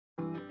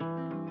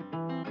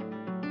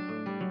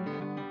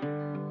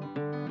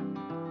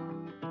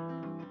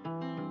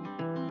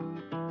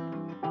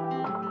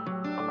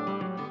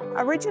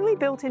Originally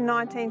built in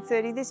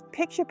 1930, this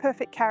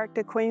picture-perfect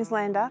character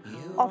Queenslander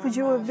offers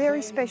you a very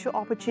special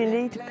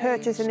opportunity to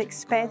purchase an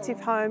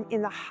expansive home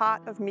in the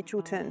heart of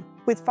Mitchelton.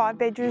 With 5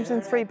 bedrooms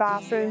and 3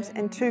 bathrooms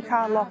and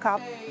 2-car lock-up,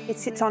 it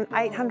sits on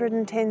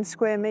 810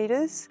 square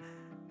metres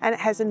and it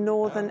has a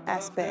northern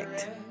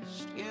aspect.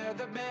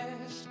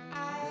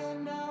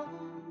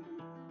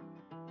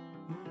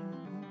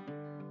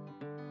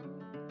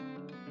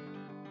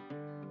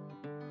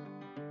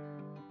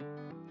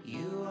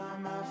 You are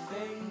my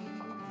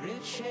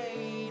favorite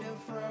shade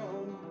of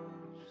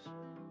rose,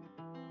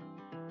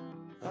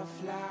 a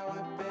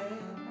flower bed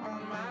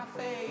on my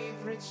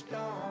favorite stones.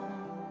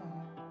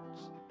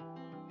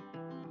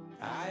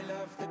 I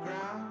love the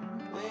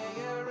ground where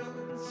your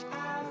roots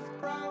have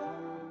grown.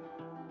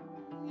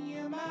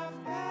 You're my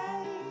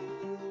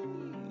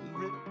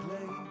favorite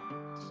place.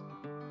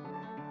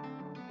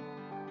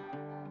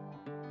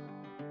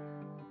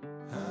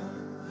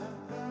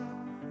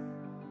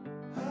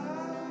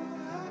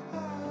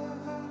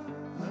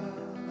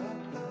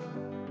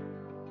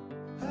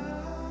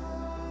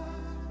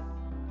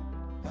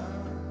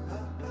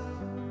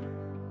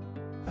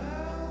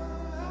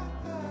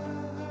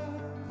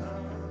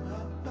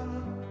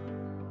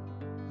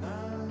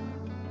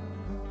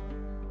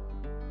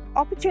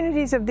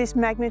 Opportunities of this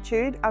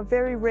magnitude are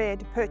very rare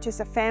to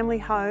purchase a family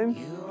home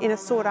in a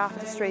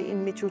sought-after street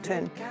in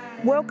Mitchelton.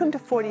 Welcome to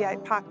 48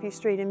 Parkview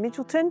Street in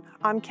Mitchelton.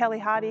 I'm Kelly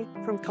Hardy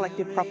from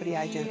Collective Property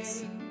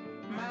Agents.